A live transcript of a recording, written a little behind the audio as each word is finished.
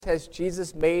has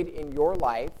Jesus made in your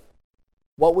life,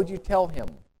 what would you tell him?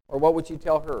 Or what would you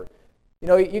tell her? You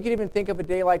know, you can even think of a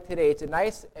day like today. It's a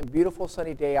nice and beautiful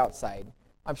sunny day outside.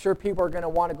 I'm sure people are going to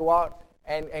want to go out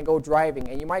and go driving.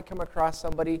 And you might come across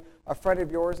somebody, a friend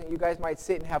of yours, and you guys might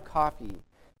sit and have coffee.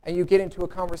 And you get into a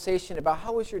conversation about,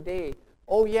 how was your day?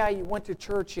 Oh, yeah, you went to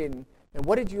church, and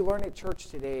what did you learn at church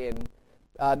today? And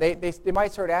they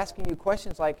might start asking you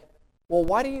questions like, well,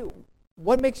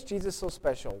 what makes Jesus so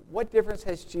special? What difference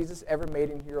has Jesus ever made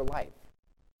in your life?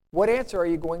 What answer are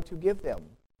you going to give them?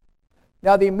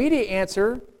 Now, the immediate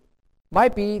answer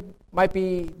might be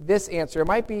this answer. It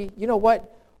might be, you know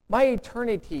what? My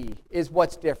eternity is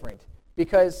what's different,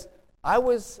 because I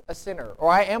was a sinner, or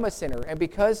I am a sinner, and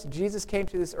because Jesus came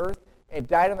to this earth and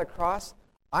died on the cross,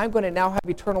 I'm going to now have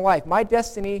eternal life. My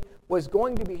destiny was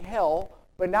going to be hell,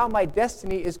 but now my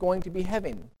destiny is going to be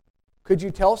heaven. Could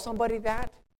you tell somebody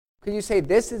that? Could you say,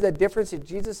 this is a difference that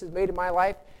Jesus has made in my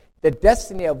life? The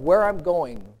destiny of where I'm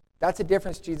going, that's a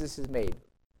difference Jesus has made.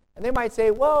 And they might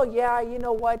say, well, yeah, you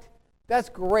know what? That's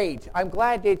great. I'm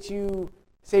glad that you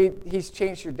say he's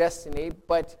changed your destiny,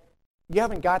 but you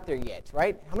haven't got there yet,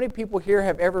 right? How many people here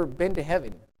have ever been to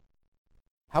heaven?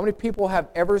 How many people have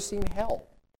ever seen hell?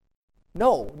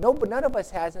 No, but none of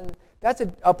us has. And that's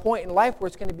a point in life where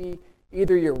it's going to be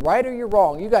either you're right or you're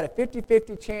wrong. You got a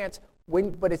 50-50 chance,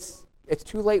 but it's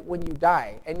too late when you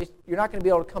die. And you're not going to be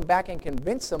able to come back and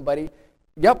convince somebody,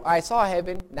 yep, I saw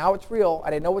heaven, now it's real,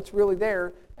 I didn't know it's really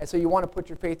there, and so you want to put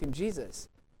your faith in Jesus.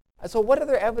 And so what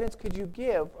other evidence could you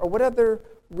give, or what other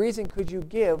reason could you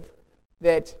give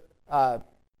that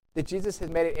Jesus has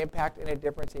made an impact and a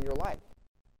difference in your life?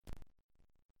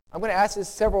 I'm going to ask this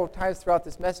several times throughout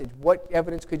this message. What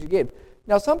evidence could you give?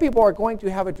 Now, some people are going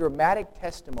to have a dramatic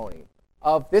testimony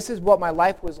of, this is what my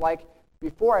life was like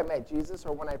before I met Jesus,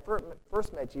 or when I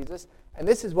first met Jesus, and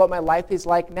this is what my life is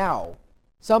like now.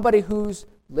 Somebody who's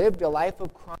lived a life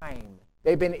of crime.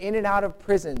 They've been in and out of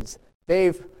prisons.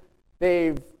 They've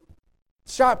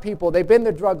shot people. They've been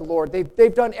the drug lord.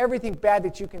 They've done everything bad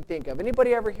that you can think of.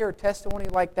 Anybody ever hear a testimony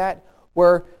like that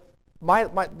where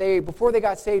before they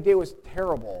got saved, it was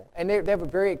terrible? And they have a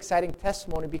very exciting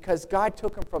testimony because God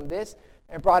took them from this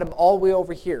and brought them all the way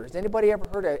over here. Has anybody ever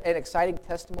heard an exciting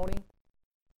testimony?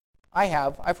 I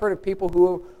have. I've heard of people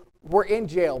who were in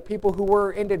jail, people who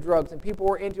were into drugs, and people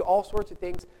who were into all sorts of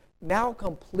things, now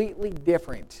completely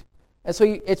different. And so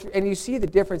you see the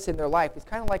difference in their life. It's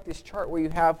kind of like this chart where you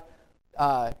have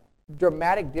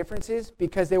dramatic differences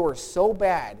because they were so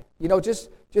bad. You know, just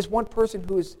one person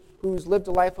who's lived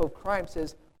a life of crime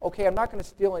says, okay, I'm not going to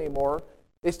steal anymore.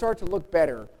 They start to look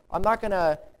better. I'm not going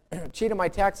to cheat on my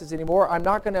taxes anymore. I'm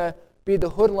not going to be the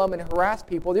hoodlum and harass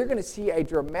people. You're going to see a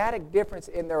dramatic difference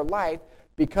in their life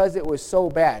because it was so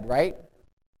bad, right?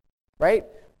 Right?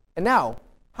 And now,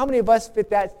 how many of us fit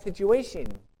that situation?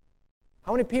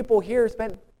 How many people here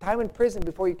spent time in prison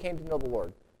before you came to know the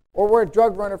Lord? Or were a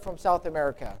drug runner from South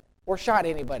America? Or shot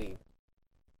anybody?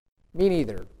 Me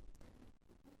neither.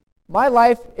 My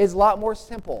life is a lot more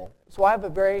simple. So I have a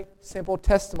very simple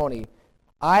testimony.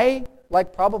 I,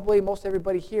 like probably most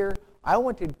everybody here, I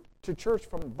went to church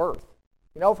from birth.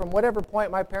 You know, from whatever point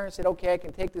my parents said, okay, I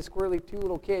can take the squirrely two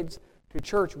little kids to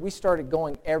church, we started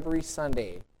going every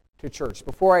Sunday to church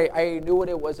before I knew what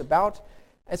it was about.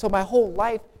 And so my whole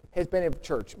life has been in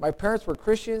church. My parents were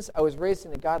Christians. I was raised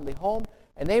in a godly home,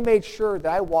 and they made sure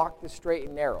that I walked the straight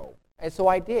and narrow. And so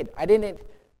I did. I didn't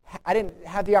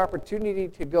have the opportunity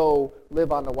to go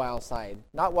live on the wild side,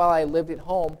 not while I lived at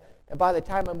home. And by the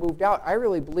time I moved out, I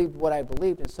really believed what I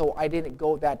believed, and so I didn't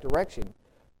go that direction.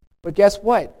 But guess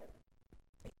what?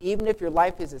 Even if your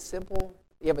life is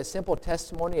you have a simple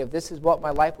testimony of this is what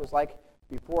my life was like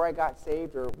before I got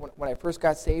saved or when I first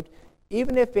got saved,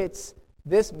 even if it's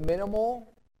this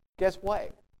minimal, guess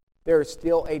what? There's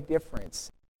still a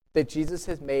difference that Jesus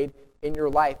has made in your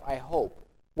life, I hope.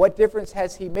 What difference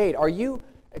has he made?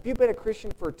 If you've been a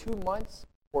Christian for 2 months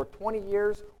or 20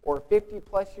 years or 50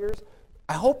 plus years,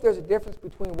 I hope there's a difference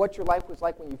between what your life was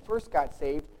like when you first got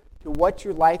saved to what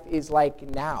your life is like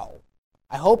now.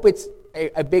 I hope it's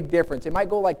a big difference. It might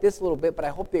go like this a little bit, but I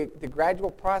hope the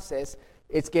gradual process,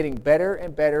 it's getting better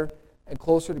and better and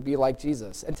closer to be like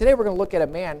Jesus. And today we're going to look at a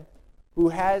man who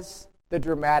has the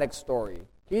dramatic story.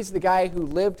 He's the guy who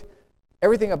lived,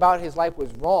 everything about his life was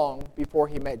wrong before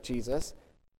he met Jesus.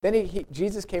 Then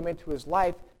Jesus came into his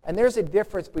life, and there's a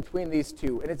difference between these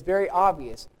two, and it's very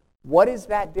obvious. What is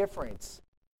that difference?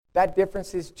 That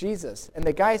difference is Jesus. And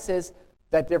the guy says,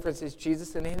 that difference is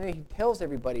Jesus, and then he tells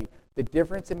everybody, the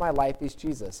difference in my life is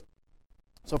Jesus.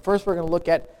 So first we're going to look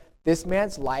at this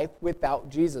man's life without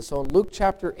Jesus. So in Luke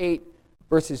chapter 8,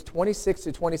 verses 26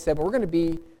 to 27, we're going to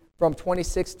be from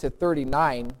 26 to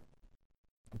 39,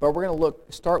 but we're going to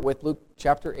start with Luke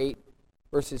chapter 8,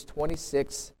 verses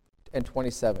 26 and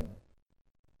 27.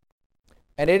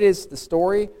 And it is the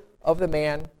story of the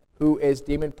man who is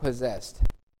demon-possessed.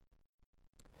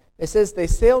 It says, they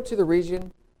sailed to the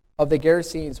region of the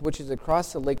Gerasenes, which is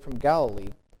across the lake from Galilee.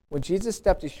 When Jesus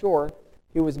stepped ashore,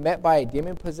 he was met by a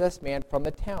demon-possessed man from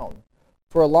the town.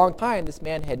 For a long time, this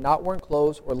man had not worn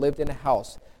clothes or lived in a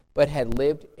house, but had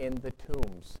lived in the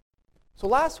tombs. So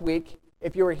last week,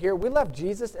 if you were here, we left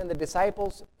Jesus and the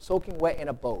disciples soaking wet in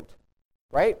a boat,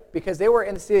 right? Because they were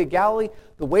in the Sea of Galilee.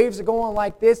 The waves are going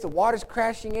like this. The water's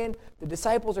crashing in. The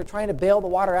disciples are trying to bail the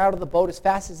water out of the boat as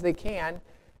fast as they can.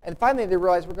 And finally, they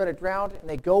realize we're going to drown, and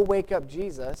they go wake up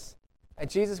Jesus. And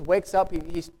Jesus wakes up.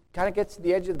 He kind of gets to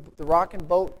the edge of the rocking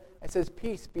boat and says,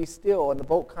 peace, be still. And the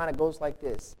boat kind of goes like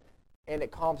this, and it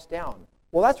calms down.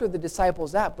 Well, that's where the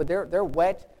disciples at, but they're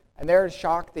wet, and they're in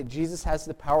shock that Jesus has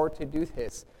the power to do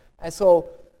this. And so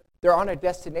they're on a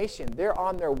destination. They're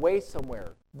on their way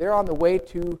somewhere. They're on the way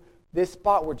to this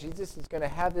spot where Jesus is going to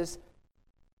have this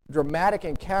dramatic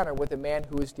encounter with a man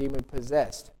who is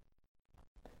demon-possessed.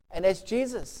 And as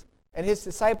Jesus and his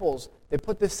disciples, they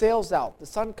put the sails out, the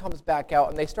sun comes back out,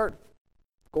 and they start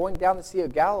going down the Sea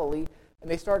of Galilee, and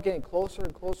they start getting closer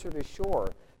and closer to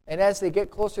shore. And as they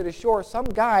get closer to shore, some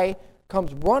guy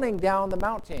comes running down the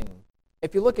mountain.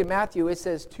 If you look at Matthew, it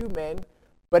says 2 men,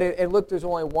 but in Luke there's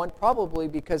only one, probably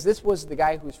because this was the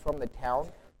guy who's from the town,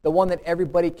 the one that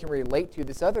everybody can relate to.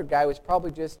 This other guy was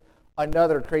probably just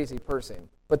another crazy person.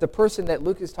 But the person that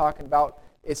Luke is talking about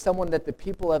is someone that the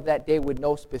people of that day would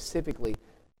know specifically.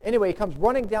 Anyway, he comes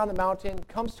running down the mountain,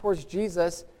 comes towards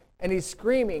Jesus, and he's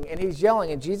screaming and he's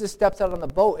yelling, and Jesus steps out on the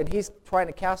boat, and he's trying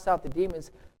to cast out the demons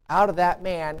out of that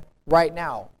man right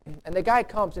now. And the guy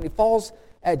comes, and he falls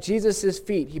at Jesus'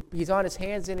 feet. He's on his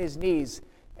hands and his knees,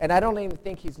 and I don't even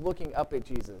think he's looking up at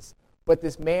Jesus. But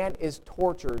this man is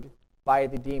tortured by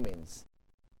the demons.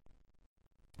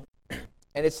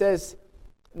 And it says,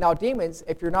 now demons,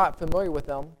 if you're not familiar with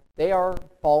them, they are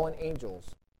fallen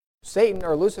angels. Satan,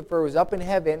 or Lucifer, was up in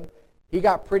heaven. He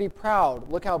got pretty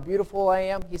proud. Look how beautiful I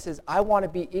am. He says, I want to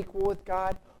be equal with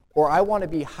God, or I want to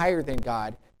be higher than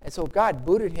God. And so God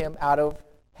booted him out of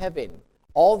heaven.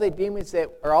 All the demons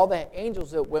all the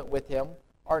angels that went with him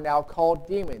are now called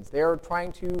demons. They're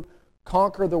trying to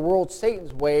conquer the world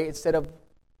Satan's way instead of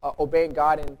obeying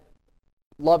God and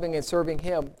loving and serving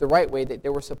him the right way that they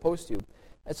were supposed to.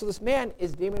 And so this man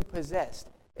is demon-possessed.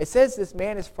 It says this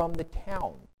man is from the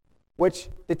town, which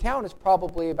the town is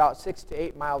probably about 6 to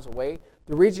 8 miles away.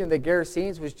 The region of the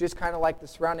Gerasenes was just kind of like the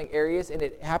surrounding areas, and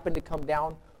it happened to come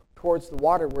down towards the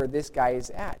water where this guy is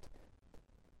at.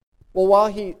 Well,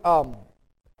 while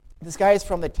this guy is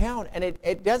from the town, and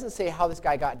it doesn't say how this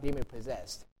guy got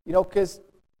demon-possessed. You know, because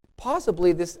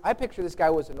possibly I picture this guy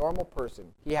was a normal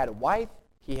person. He had a wife,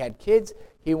 he had kids,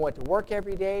 he went to work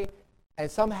every day,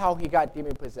 and somehow he got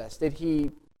demon-possessed. Did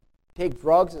he take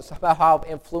drugs and somehow have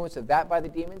influence of that by the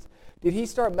demons? Did he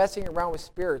start messing around with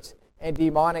spirits and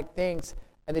demonic things,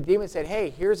 and the demon said,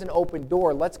 hey, here's an open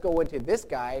door, let's go into this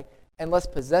guy, and let's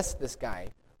possess this guy.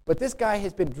 But this guy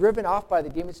has been driven off by the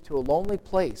demons to a lonely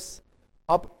place,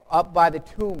 up by the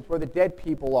tombs where the dead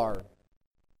people are.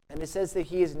 And it says that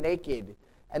he is naked,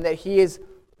 and that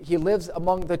he lives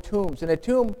among the tombs. And a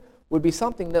tomb would be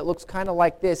something that looks kind of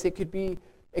like this. It could be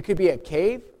a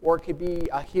cave, or it could be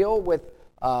a hill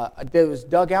that was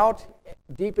dug out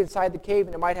deep inside the cave,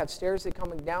 and it might have stairs that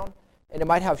coming down, and it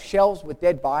might have shelves with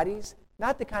dead bodies.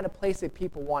 Not the kind of place that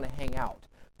people want to hang out.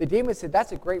 The demon said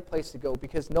that's a great place to go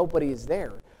because nobody is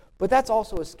there. But that's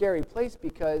also a scary place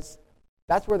because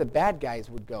that's where the bad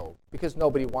guys would go because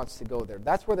nobody wants to go there.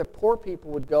 That's where the poor people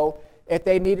would go if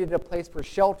they needed a place for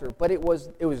shelter. But it was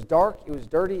dark, it was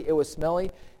dirty, it was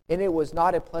smelly, and it was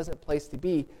not a pleasant place to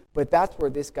be. But that's where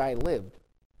this guy lived.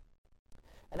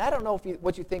 And I don't know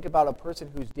what you think about a person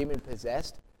who's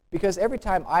demon-possessed, because every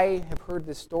time I have heard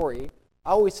this story,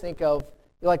 I always think of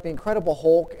like the Incredible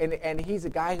Hulk, and he's a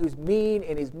guy who's mean,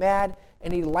 and he's mad,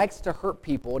 and he likes to hurt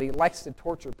people, and he likes to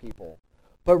torture people.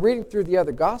 But reading through the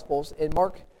other Gospels, in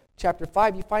Mark chapter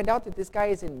 5, you find out that this guy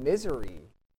is in misery.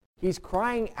 He's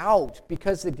crying out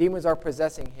because the demons are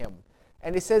possessing him.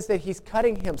 And it says that he's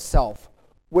cutting himself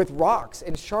with rocks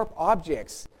and sharp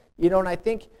objects. You know, and I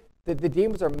think that the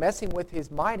demons are messing with his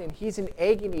mind, and he's in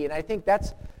agony, and I think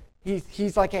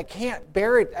he's like, I can't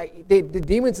bear it. The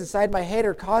demons inside my head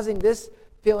are causing this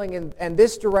feeling and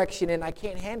this direction, and I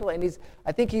can't handle it. And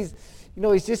I think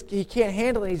he can't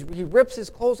handle it. He rips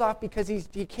his clothes off because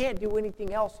he can't do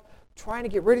anything else, trying to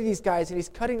get rid of these guys, and he's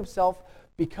cutting himself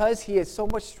because he has so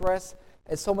much stress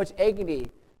and so much agony.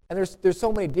 And there's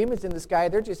so many demons in this guy,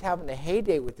 they're just having a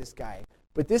heyday with this guy.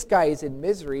 But this guy is in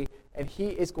misery, and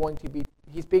he's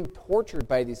being tortured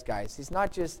by these guys. He's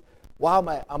not just, wow,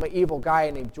 I'm an evil guy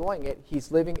and enjoying it.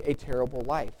 He's living a terrible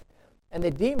life. And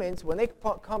the demons, when they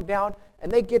come down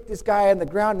and they get this guy on the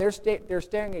ground, they're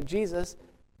staring at Jesus,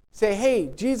 say, hey,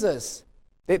 Jesus.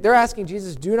 They're asking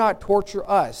Jesus, do not torture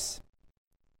us.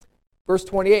 Verse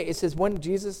 28, it says,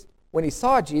 when he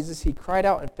saw Jesus, he cried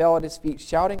out and fell at his feet,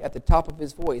 shouting at the top of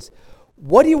his voice,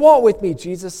 what do you want with me,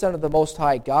 Jesus, Son of the Most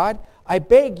High God? I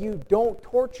beg you, don't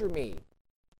torture me.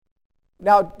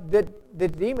 Now, the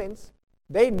demons,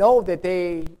 they know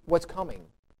what's coming.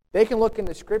 They can look in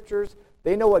the Scriptures.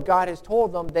 They know what God has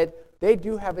told them, that they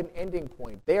do have an ending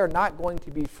point. They are not going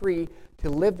to be free to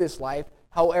live this life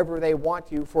however they want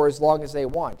to for as long as they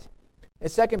want. In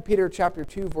 2 Peter chapter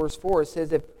 2, verse 4, it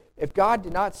says, if God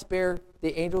did not spare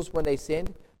the angels when they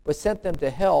sinned, but sent them to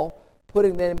hell,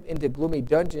 putting them into gloomy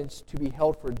dungeons to be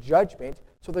held for judgment.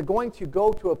 So they're going to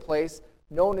go to a place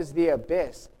known as the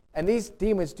abyss. And these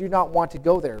demons do not want to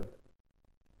go there.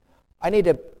 I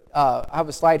have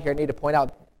a slide here I need to point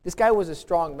out. This guy was a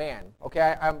strong man. Okay,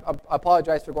 I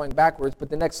apologize for going backwards, but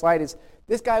the next slide is,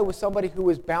 this guy was somebody who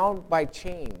was bound by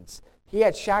chains. He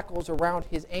had shackles around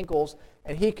his ankles,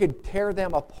 and he could tear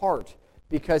them apart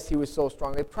because he was so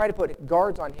strong. They tried to put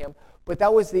guards on him, but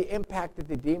that was the impact that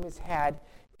the demons had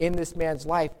in this man's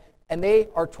life, and they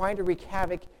are trying to wreak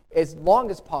havoc as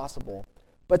long as possible.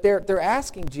 But they're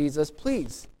asking Jesus,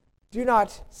 please, do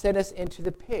not send us into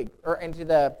the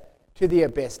to the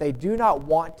abyss. They do not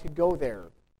want to go there.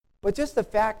 But just the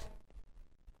fact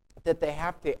that they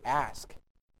have to ask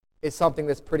is something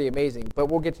that's pretty amazing. But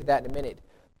we'll get to that in a minute.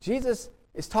 Jesus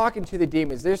is talking to the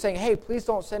demons. They're saying, hey, please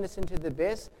don't send us into the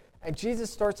abyss. And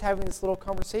Jesus starts having this little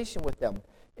conversation with them.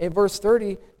 In verse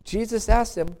 30, Jesus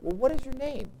asked them, well, what is your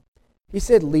name? He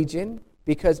said, Legion,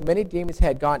 because many demons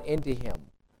had gone into him.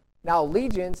 Now,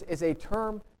 legions is a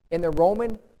term in the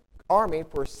Roman army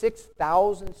for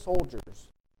 6,000 soldiers.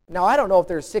 Now, I don't know if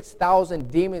there's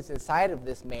 6,000 demons inside of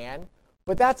this man,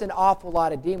 but that's an awful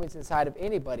lot of demons inside of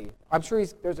anybody. I'm sure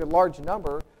there's a large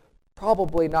number,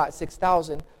 probably not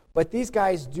 6,000, but these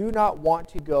guys do not want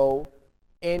to go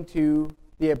into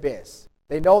the abyss.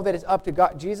 They know that it's up to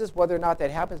God, Jesus, whether or not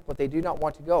that happens, but they do not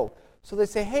want to go. So they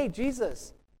say, hey,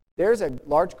 Jesus, there's a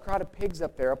large crowd of pigs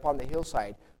up there up on the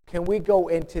hillside. Can we go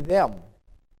into them?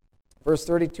 Verse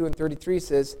 32 and 33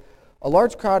 says, a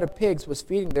large crowd of pigs was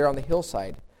feeding there on the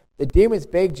hillside. The demons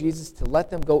begged Jesus to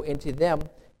let them go into them,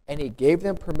 and he gave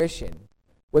them permission.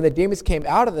 When the demons came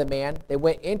out of the man, they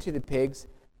went into the pigs,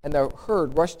 and the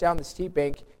herd rushed down the steep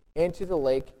bank into the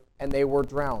lake, and they were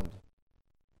drowned.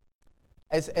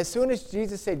 As soon as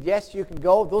Jesus said, yes, you can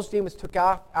go, those demons took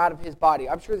off out of his body.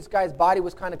 I'm sure this guy's body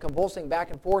was kind of convulsing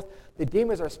back and forth. The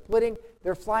demons are splitting.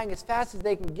 They're flying as fast as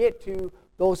they can get to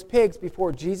those pigs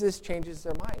before Jesus changes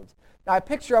their minds. Now, I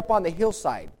picture up on the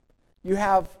hillside, you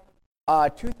have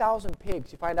 2,000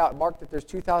 pigs. You find out, Mark, that there's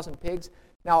 2,000 pigs.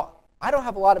 Now, I don't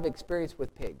have a lot of experience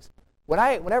with pigs.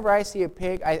 Whenever I see a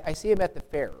pig, I see them at the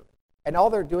fair, and all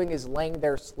they're doing is laying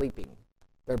there sleeping.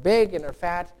 They're big and they're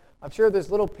fat. I'm sure there's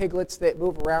little piglets that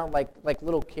move around like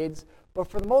little kids, but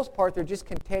for the most part, they're just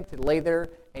content to lay there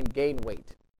and gain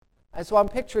weight. And so I'm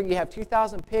picturing you have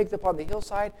 2,000 pigs up on the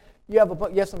hillside. You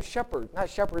have some shepherds,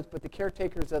 not shepherds, but the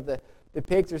caretakers of the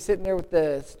pigs are sitting there with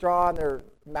the straw in their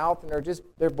mouth, and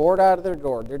they're bored out of their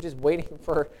gourd. They're just waiting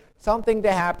for something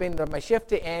to happen, my shift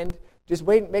to end, just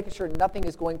waiting, making sure nothing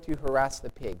is going to harass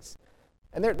the pigs.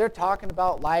 And they're talking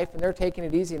about life, and they're taking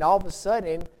it easy, and all of a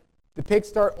sudden, the pigs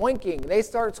start oinking, they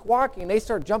start squawking, they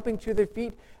start jumping to their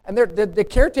feet, and the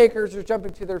caretakers are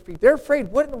jumping to their feet. They're afraid,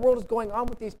 what in the world is going on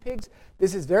with these pigs?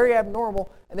 This is very abnormal,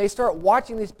 and they start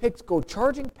watching these pigs go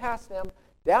charging past them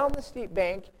down the steep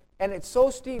bank, and it's so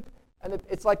steep, and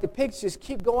it's like the pigs just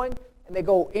keep going, and they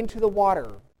go into the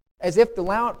water. As if the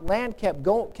land kept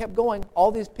going,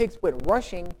 all these pigs went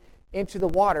rushing into the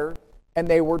water, and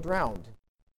they were drowned.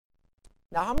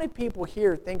 Now, how many people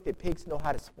here think that pigs know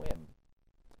how to swim?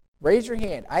 Raise your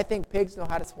hand. I think pigs know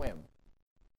how to swim.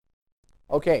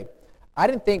 Okay, I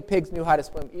didn't think pigs knew how to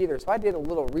swim either, so I did a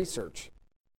little research.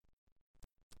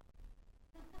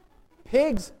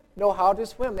 Pigs know how to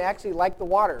swim. They actually like the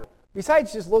water.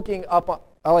 Besides just looking up,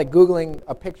 Googling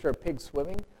a picture of pigs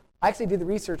swimming, I actually did the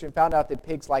research and found out that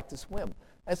pigs like to swim.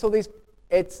 And so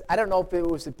I don't know if it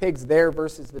was the pigs there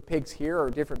versus the pigs here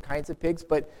or different kinds of pigs,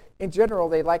 but in general,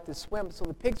 they like to swim. So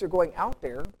the pigs are going out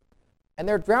there, and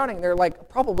they're drowning. They're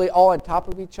probably all on top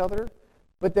of each other.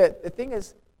 But the thing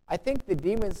is, I think the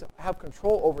demons have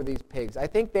control over these pigs. I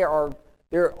think they're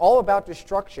all about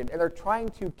destruction, and they're trying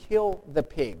to kill the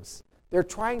pigs. They're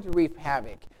trying to wreak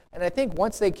havoc. And I think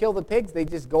once they kill the pigs, they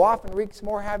just go off and wreak some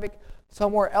more havoc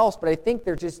somewhere else. But I think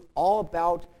they're just all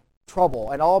about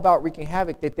trouble and all about wreaking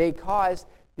havoc, that they caused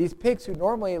these pigs, who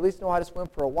normally at least know how to swim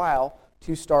for a while,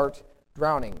 to start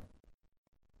drowning.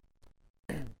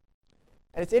 And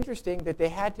it's interesting that they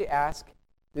had to ask,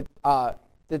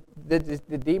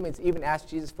 the demons even asked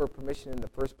Jesus for permission in the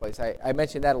first place. I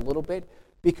mentioned that a little bit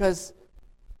because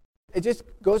it just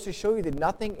goes to show you that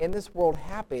nothing in this world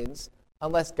happens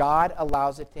unless God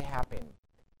allows it to happen.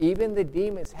 Even the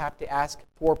demons have to ask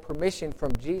for permission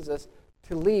from Jesus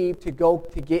to leave, to go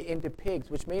to get into pigs,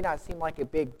 which may not seem like a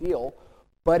big deal,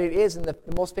 but it is. And the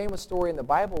most famous story in the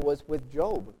Bible was with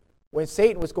Job. When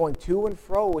Satan was going to and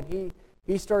fro, and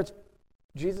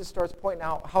Jesus starts pointing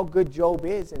out how good Job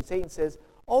is, and Satan says,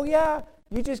 oh yeah,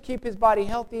 you just keep his body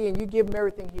healthy and you give him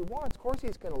everything he wants. Of course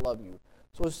he's going to love you.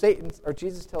 So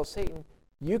Jesus tells Satan,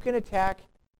 you can attack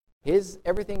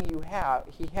everything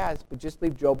he has, but just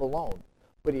leave Job alone.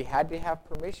 But he had to have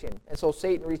permission. And so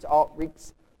Satan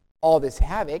wreaks all this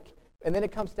havoc, and then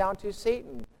it comes down to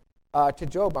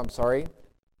Job.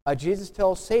 Jesus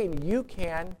tells Satan, you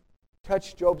can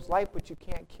touch Job's life, but you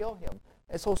can't kill him.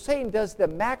 And so Satan does the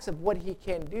max of what he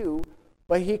can do,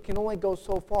 but he can only go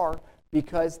so far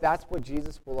because that's what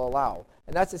Jesus will allow.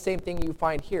 And that's the same thing you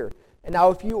find here. And now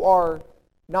if you are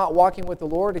not walking with the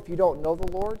Lord, if you don't know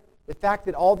the Lord, the fact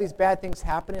that all these bad things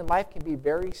happen in life can be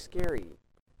very scary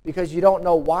because you don't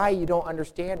know why, you don't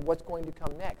understand what's going to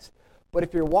come next. But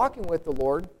if you're walking with the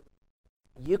Lord,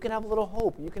 you can have a little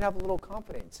hope. You can have a little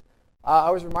confidence.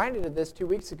 I was reminded of this 2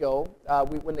 weeks ago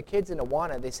when the kids in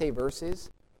Awana, they say verses.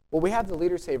 Well, we have the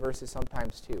leaders say verses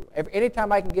sometimes too.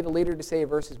 Anytime I can get a leader to say a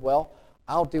verse as well,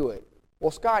 I'll do it.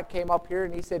 Well, Scott came up here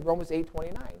and he said Romans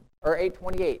 8:29 or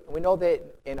 8:28. And we know that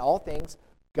in all things,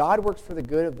 God works for the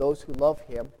good of those who love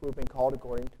him, who have been called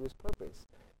according to his purpose.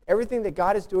 Everything that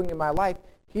God is doing in my life,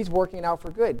 he's working out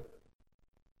for good.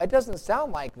 It doesn't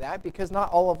sound like that because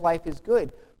not all of life is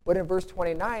good. But in verse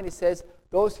 29, it says,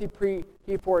 those he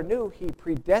foreknew, he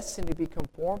predestined to be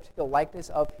conformed to the likeness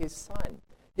of his Son.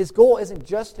 His goal isn't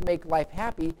just to make life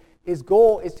happy. His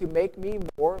goal is to make me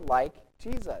more like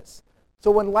Jesus.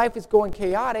 So when life is going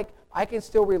chaotic, I can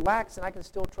still relax and I can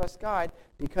still trust God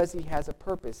because he has a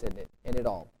purpose in it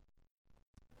all.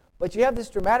 But you have this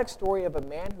dramatic story of a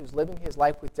man who's living his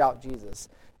life without Jesus.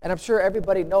 And I'm sure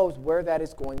everybody knows where that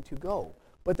is going to go.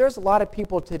 But there's a lot of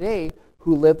people today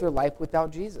who live their life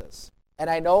without Jesus. And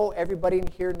I know everybody in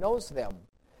here knows them.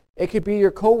 It could be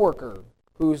your coworker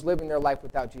who's living their life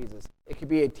without Jesus. It could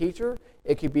be a teacher.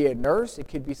 It could be a nurse. It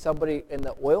could be somebody in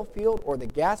the oil field or the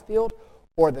gas field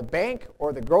or the bank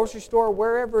or the grocery store,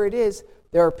 wherever it is.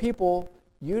 There are people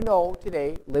you know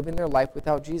today living their life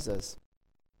without Jesus.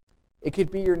 It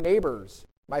could be your neighbors,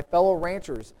 my fellow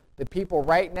ranchers, the people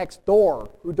right next door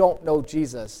who don't know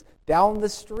Jesus, down the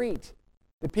street,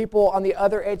 the people on the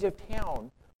other edge of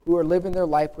town who are living their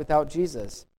life without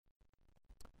Jesus.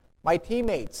 My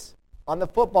teammates on the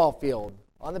football field,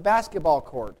 on the basketball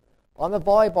court, on the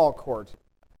volleyball court,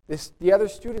 the other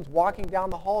students walking down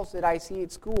the halls that I see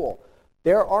at school.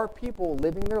 There are people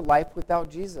living their life without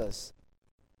Jesus.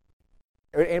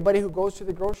 Anybody who goes to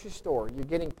the grocery store, you're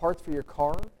getting parts for your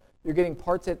car, you're getting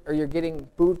you're getting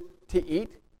food to eat.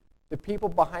 The people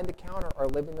behind the counter are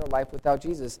living their life without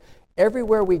Jesus.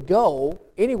 Everywhere we go,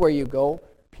 anywhere you go,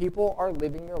 people are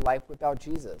living their life without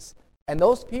Jesus. And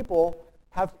those people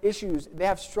have issues, they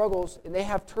have struggles, and they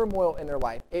have turmoil in their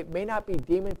life. It may not be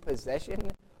demon possession,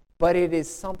 but it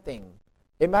is something.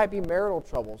 It might be marital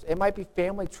troubles. It might be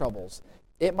family troubles.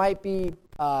 It might be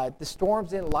the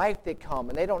storms in life that come,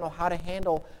 and they don't know how to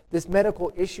handle this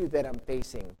medical issue that I'm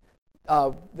facing.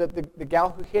 The gal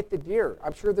who hit the deer,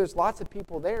 I'm sure there's lots of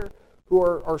people there who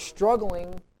are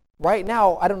struggling right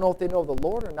now. I don't know if they know the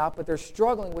Lord or not, but they're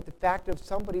struggling with the fact of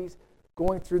somebody's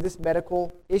going through this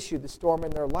medical issue, the storm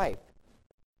in their life.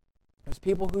 There's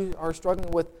people who are struggling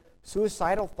with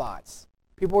suicidal thoughts.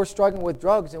 People are struggling with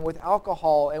drugs and with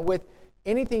alcohol and with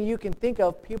anything you can think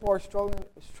of. People are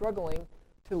struggling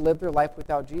to live their life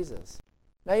without Jesus.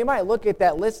 Now, you might look at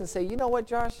that list and say, you know what,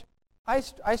 Josh? I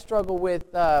struggle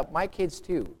with my kids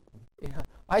too.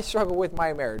 I struggle with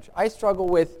my marriage. I struggle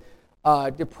with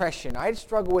depression. I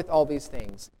struggle with all these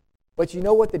things. But you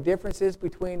know what the difference is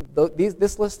between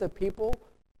this list of people?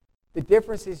 The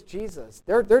difference is Jesus.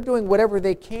 They're doing whatever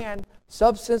they can,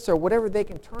 substance or whatever they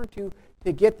can turn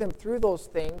to get them through those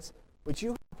things. But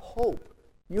you have hope.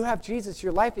 You have Jesus.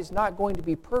 Your life is not going to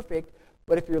be perfect,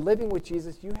 but if you're living with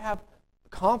Jesus, you have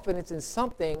confidence in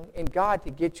something, in God, to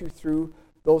get you through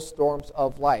those storms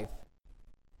of life.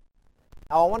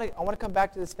 Now, I want to come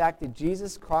back to this fact that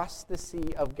Jesus crossed the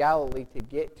Sea of Galilee to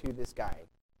get to this guy.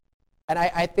 And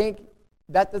I think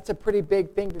that's a pretty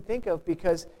big thing to think of,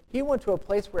 because he went to a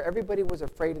place where everybody was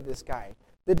afraid of this guy.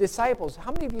 The disciples,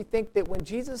 how many of you think that when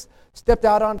Jesus stepped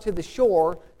out onto the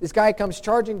shore, this guy comes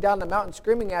charging down the mountain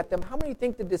screaming at them, how many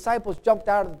think the disciples jumped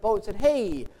out of the boat and said,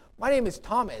 "Hey, my name is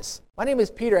Thomas. My name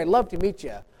is Peter. I'd love to meet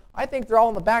you"? I think they're all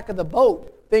in the back of the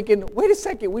boat thinking, "Wait a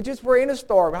second, we just were in a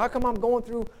storm. How come I'm going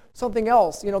through something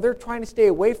else?" They're trying to stay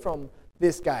away from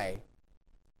this guy.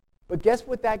 But guess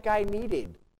what that guy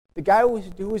needed? The guy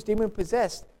who was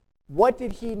demon-possessed, what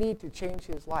did he need to change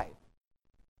his life?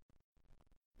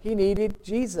 He needed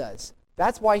Jesus.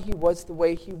 That's why he was the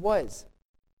way he was.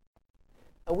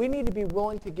 And we need to be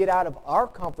willing to get out of our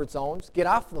comfort zones, get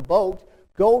off the boat,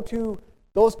 go to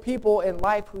those people in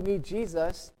life who need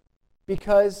Jesus,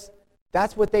 because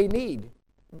that's what they need.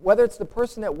 Whether it's the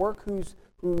person at work who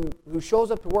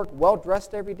shows up to work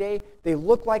well-dressed every day, they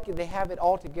look like they have it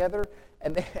all together,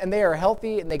 and they are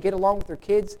healthy, and they get along with their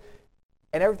kids,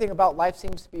 and everything about life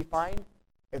seems to be fine.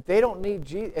 If they don't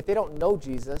know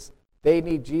Jesus, they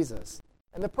need Jesus.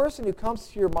 And the person who comes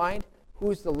to your mind,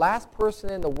 who's the last person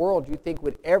in the world you think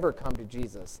would ever come to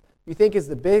Jesus, you think is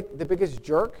the biggest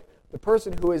jerk, the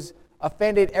person who has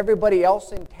offended everybody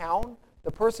else in town,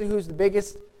 the person who's the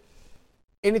biggest,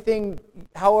 anything,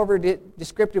 however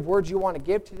descriptive words you want to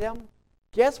give to them,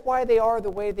 guess why they are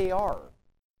the way they are?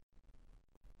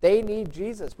 They need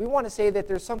Jesus. We want to say that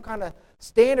there's some kind of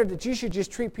standard that you should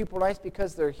just treat people nice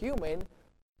because they're human,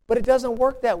 but it doesn't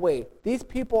work that way. These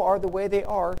people are the way they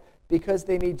are because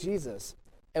they need Jesus.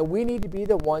 And we need to be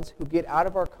the ones who get out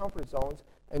of our comfort zones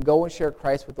and go and share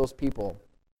Christ with those people.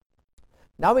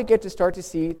 Now we get to start to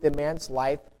see the man's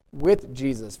life with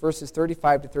Jesus, verses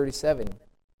 35 to 37.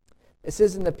 It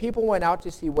says, "And the people went out to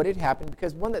see what had happened,"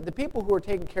 because when the people who were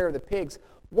taking care of the pigs,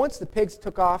 once the pigs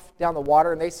took off down the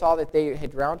water and they saw that they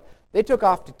had drowned, they took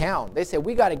off to town. They said,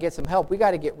 "We got to get some help. We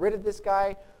got to get rid of this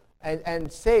guy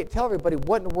and tell everybody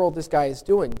what in the world this guy is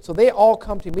doing." So they all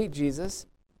come to meet Jesus.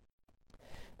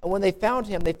 And when they found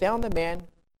him, they found the man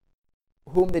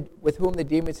with whom the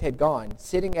demons had gone,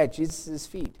 sitting at Jesus'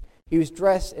 feet. He was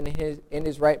dressed in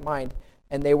his right mind,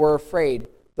 and they were afraid.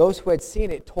 Those who had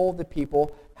seen it told the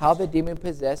people how the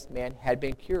demon-possessed man had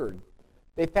been cured.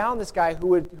 They found this guy who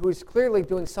was clearly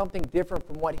doing something different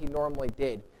from what he normally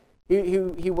did.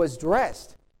 He was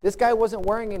dressed. This guy wasn't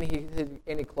wearing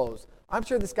any clothes. I'm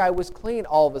sure this guy was clean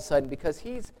all of a sudden because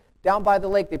he's down by the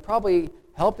lake. They probably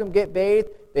helped him get bathed.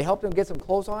 They helped him get some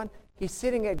clothes on. He's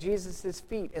sitting at Jesus'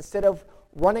 feet instead of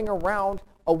running around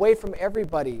away from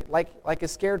everybody like a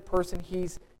scared person.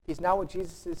 He's now at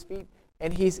Jesus' feet,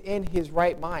 and he's in his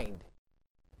right mind.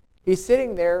 He's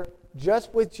sitting there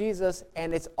just with Jesus,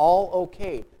 and it's all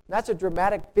okay. And that's a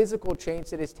dramatic physical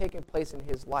change that has taken place in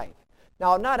his life.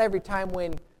 Now, not every time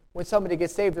when somebody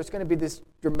gets saved, there's going to be this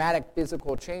dramatic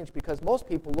physical change, because most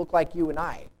people look like you and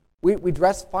I. We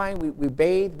dress fine, we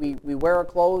bathe, we wear our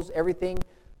clothes, everything.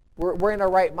 We're in our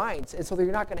right minds, and so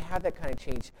you're not going to have that kind of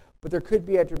change. But there could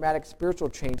be a dramatic spiritual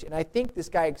change, and I think this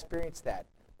guy experienced that.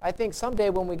 I think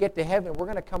someday when we get to heaven, we're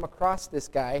going to come across this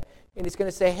guy, and he's going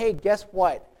to say, "Hey, guess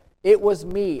what? It was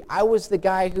me. I was the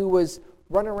guy who was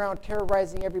running around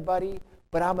terrorizing everybody,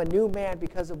 but I'm a new man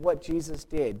because of what Jesus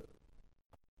did."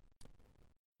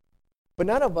 But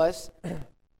none of us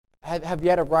have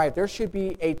yet arrived. There should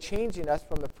be a change in us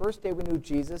from the first day we knew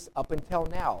Jesus up until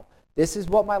now. This is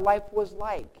what my life was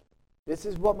like. This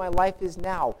is what my life is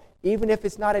now. Even if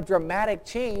it's not a dramatic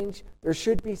change, there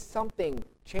should be something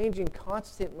changing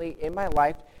constantly in my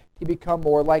life to become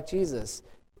more like Jesus.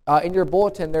 In your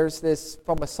bulletin, there's this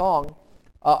from a song,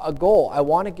 a goal. I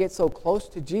want to get so close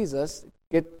to Jesus,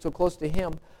 get so close to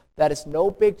him, that it's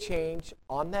no big change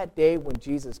on that day when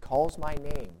Jesus calls my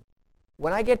name.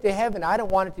 When I get to heaven, I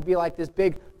don't want it to be like this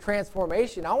big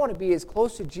transformation. I want to be as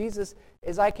close to Jesus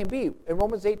as I can be. In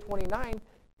Romans 8:29,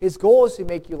 his goal is to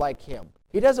make you like him.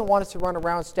 He doesn't want us to run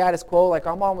around status quo like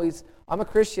I'm a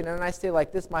Christian and I stay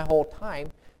like this my whole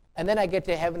time, and then I get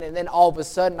to heaven and then all of a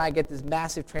sudden I get this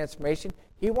massive transformation.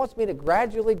 He wants me to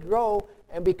gradually grow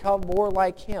and become more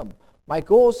like him. My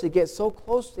goal is to get so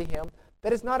close to him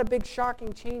that it's not a big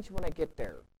shocking change when I get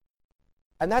there.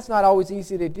 And that's not always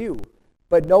easy to do.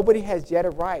 But nobody has yet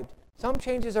arrived. Some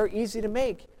changes are easy to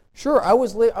make. Sure, I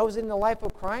was in the life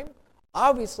of crime.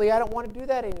 Obviously, I don't want to do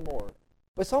that anymore.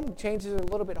 But some changes are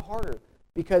a little bit harder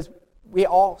because we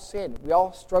all sin. We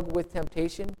all struggle with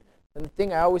temptation. And the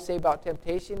thing I always say about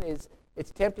temptation is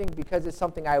it's tempting because it's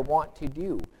something I want to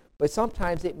do. But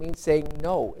sometimes it means saying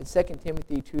no. In 2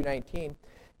 Timothy 2:19,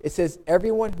 it says,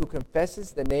 "Everyone who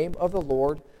confesses the name of the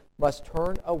Lord must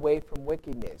turn away from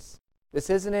wickedness." This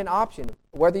isn't an option.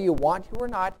 Whether you want to or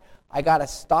not, I got to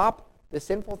stop the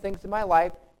sinful things in my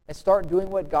life and start doing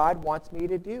what God wants me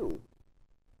to do.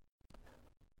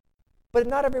 But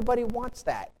not everybody wants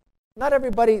that. Not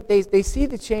everybody, they see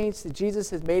the change that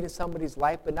Jesus has made in somebody's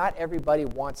life, but not everybody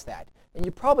wants that. And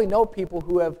you probably know people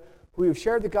who you've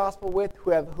shared the gospel with,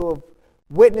 who have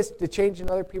witnessed the change in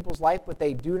other people's life, but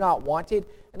they do not want it.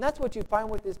 And that's what you find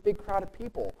with this big crowd of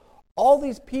people. All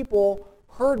these people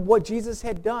heard what Jesus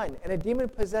had done. And a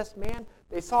demon-possessed man,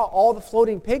 they saw all the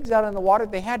floating pigs out in the water.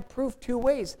 They had proof two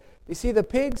ways. They see the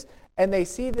pigs, and they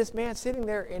see this man sitting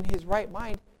there in his right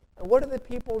mind. And what do the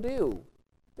people do?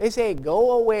 They say,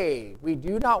 "Go away. We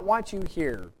do not want you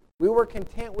here. We were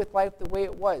content with life the way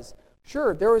it was."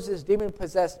 Sure, there was this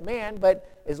demon-possessed man, but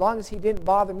as long as he didn't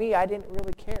bother me, I didn't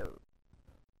really care.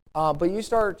 But you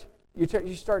start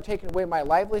taking away my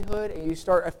livelihood, and you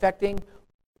start affecting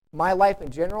my life in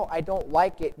general. I don't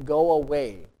like it. Go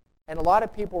away. And a lot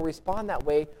of people respond that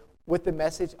way with the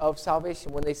message of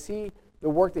salvation when they see the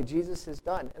work that Jesus has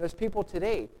done. And there's people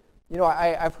today. You know,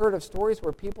 I've heard of stories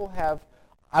where people have.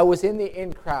 I was in the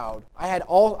in crowd.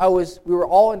 We were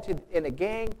all in a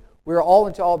gang. We were all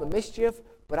into all the mischief.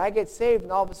 But I get saved,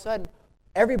 and all of a sudden,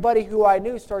 everybody who I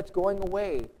knew starts going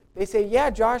away. They say, "Yeah,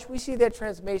 Josh, we see that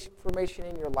transformation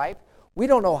in your life. We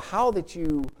don't know how that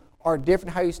you are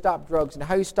different, how you stopped drugs, and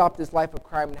how you stopped this life of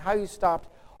crime, and how you stopped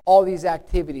all these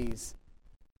activities.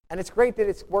 And it's great that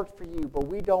it's worked for you, but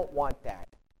we don't want that."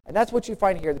 And that's what you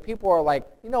find here. The people are like,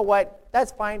 "You know what?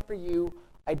 That's fine for you.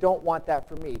 I don't want that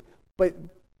for me." But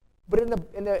in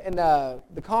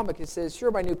the comic, it says,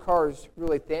 "Sure, my new car is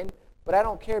really thin, but I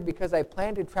don't care because I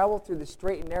plan to travel through the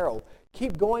straight and narrow."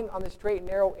 Keep going on the straight and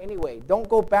narrow anyway. Don't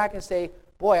go back and say,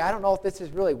 "Boy, I don't know if this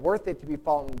is really worth it to be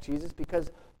following Jesus because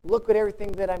look at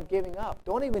everything that I'm giving up."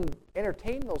 Don't even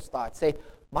entertain those thoughts. Say,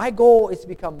 "My goal is to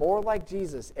become more like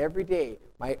Jesus every day.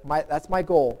 That's my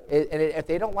goal." And if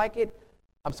they don't like it,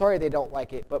 I'm sorry they don't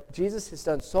like it, but Jesus has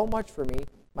done so much for me.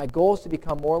 My goal is to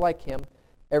become more like him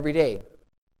every day.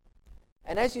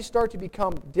 And as you start to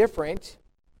become different,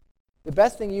 the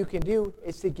best thing you can do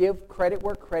is to give credit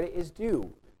where credit is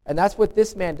due. And that's what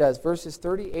this man does, verses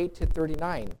 38 to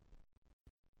 39.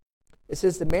 It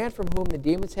says, "The man from whom the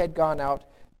demons had gone out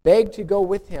begged to go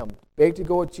with him, begged to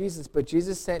go with Jesus, but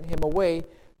Jesus sent him away,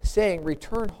 saying,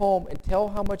 'Return home and tell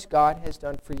how much God has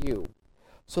done for you.'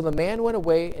 So the man went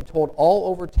away and told all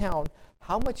over town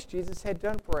how much Jesus had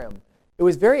done for him." It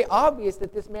was very obvious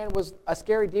that this man was a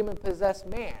scary demon-possessed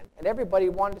man, and everybody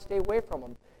wanted to stay away from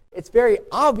him. It's very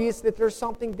obvious that there's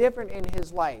something different in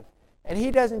his life. And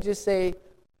he doesn't just say,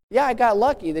 "Yeah, I got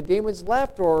lucky, the demons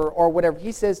left," or whatever.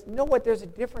 He says, "You know what, there's a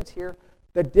difference here.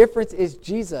 The difference is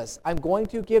Jesus. I'm going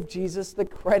to give Jesus the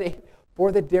credit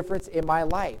for the difference in my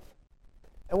life."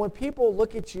 And when people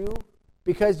look at you,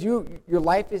 because your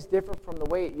life is different from the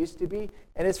way it used to be,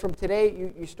 and it's from today,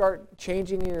 you start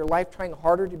changing in your life, trying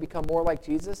harder to become more like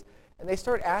Jesus, and they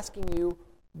start asking you,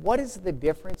 "What is the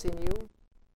difference in you?"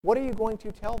 What are you going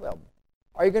to tell them?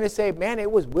 Are you going to say, "Man,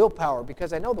 it was willpower,"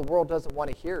 because I know the world doesn't want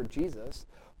to hear Jesus?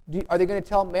 Are they going to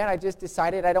tell them, "Man, I just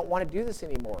decided I don't want to do this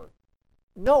anymore"?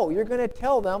 No, you're going to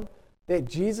tell them that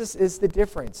Jesus is the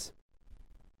difference.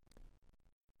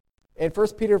 In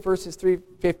 1 Peter verses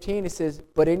 3:15, it says,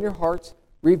 "But in your hearts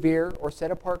revere or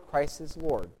set apart Christ as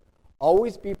Lord.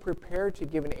 Always be prepared to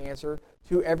give an answer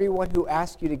to everyone who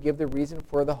asks you to give the reason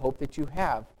for the hope that you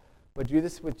have. But do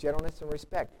this with gentleness and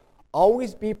respect."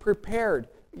 Always be prepared.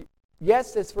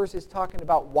 Yes, this verse is talking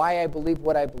about why I believe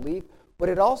what I believe, but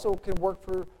it also can work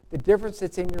for the difference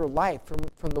that's in your life.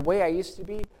 From the way I used to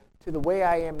be to the way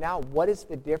I am now, what is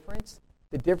the difference?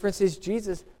 The difference is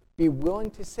Jesus. Be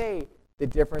willing to say the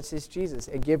difference is Jesus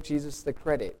and give Jesus the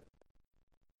credit.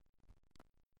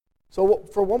 So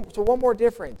one more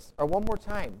difference, or one more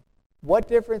time. What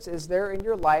difference is there in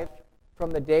your life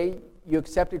from the day you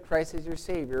accepted Christ as your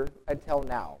Savior until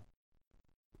now?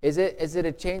 Is it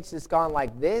a change that's gone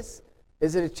like this?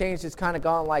 Is it a change that's kind of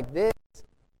gone like this?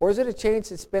 Or is it a change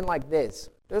that's been like this?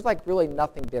 There's like really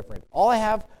nothing different. All I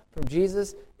have from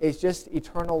Jesus is just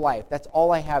eternal life. That's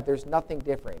all I have. There's nothing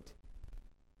different.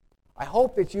 I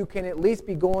hope that you can at least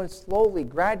be going slowly,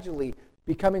 gradually,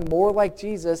 becoming more like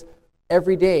Jesus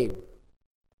every day.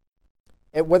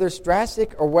 And whether it's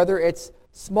drastic or whether it's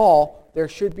small, there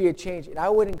should be a change. And I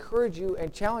would encourage you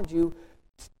and challenge you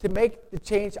to make the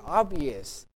change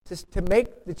obvious, to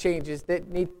make the changes that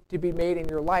need to be made in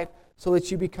your life so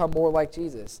that you become more like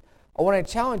Jesus. I want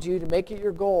to challenge you to make it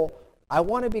your goal. I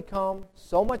want to become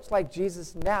so much like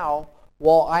Jesus now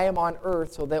while I am on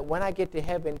earth so that when I get to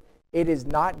heaven, it is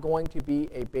not going to be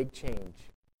a big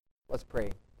change. Let's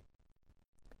pray.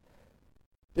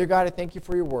 Dear God, I thank you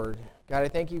for your word. God, I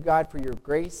thank you, God, for your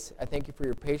grace. I thank you for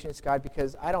your patience, God,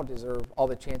 because I don't deserve all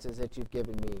the chances that you've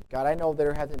given me. God, I know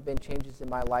there hasn't been changes in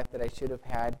my life that I should have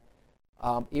had,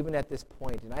 even at this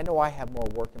point, and I know I have more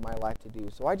work in my life to do.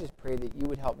 So I just pray that you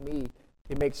would help me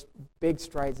to make big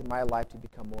strides in my life to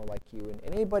become more like you.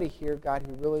 And anybody here, God,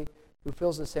 who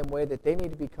feels the same way that they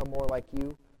need to become more like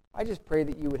you, I just pray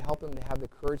that you would help them to have the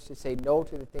courage to say no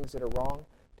to the things that are wrong,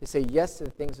 to say yes to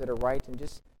the things that are right, and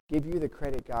just give you the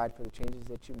credit, God, for the changes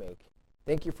that you make.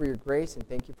 Thank you for your grace, and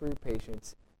thank you for your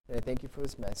patience, and I thank you for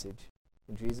this message.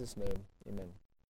 In Jesus' name, amen.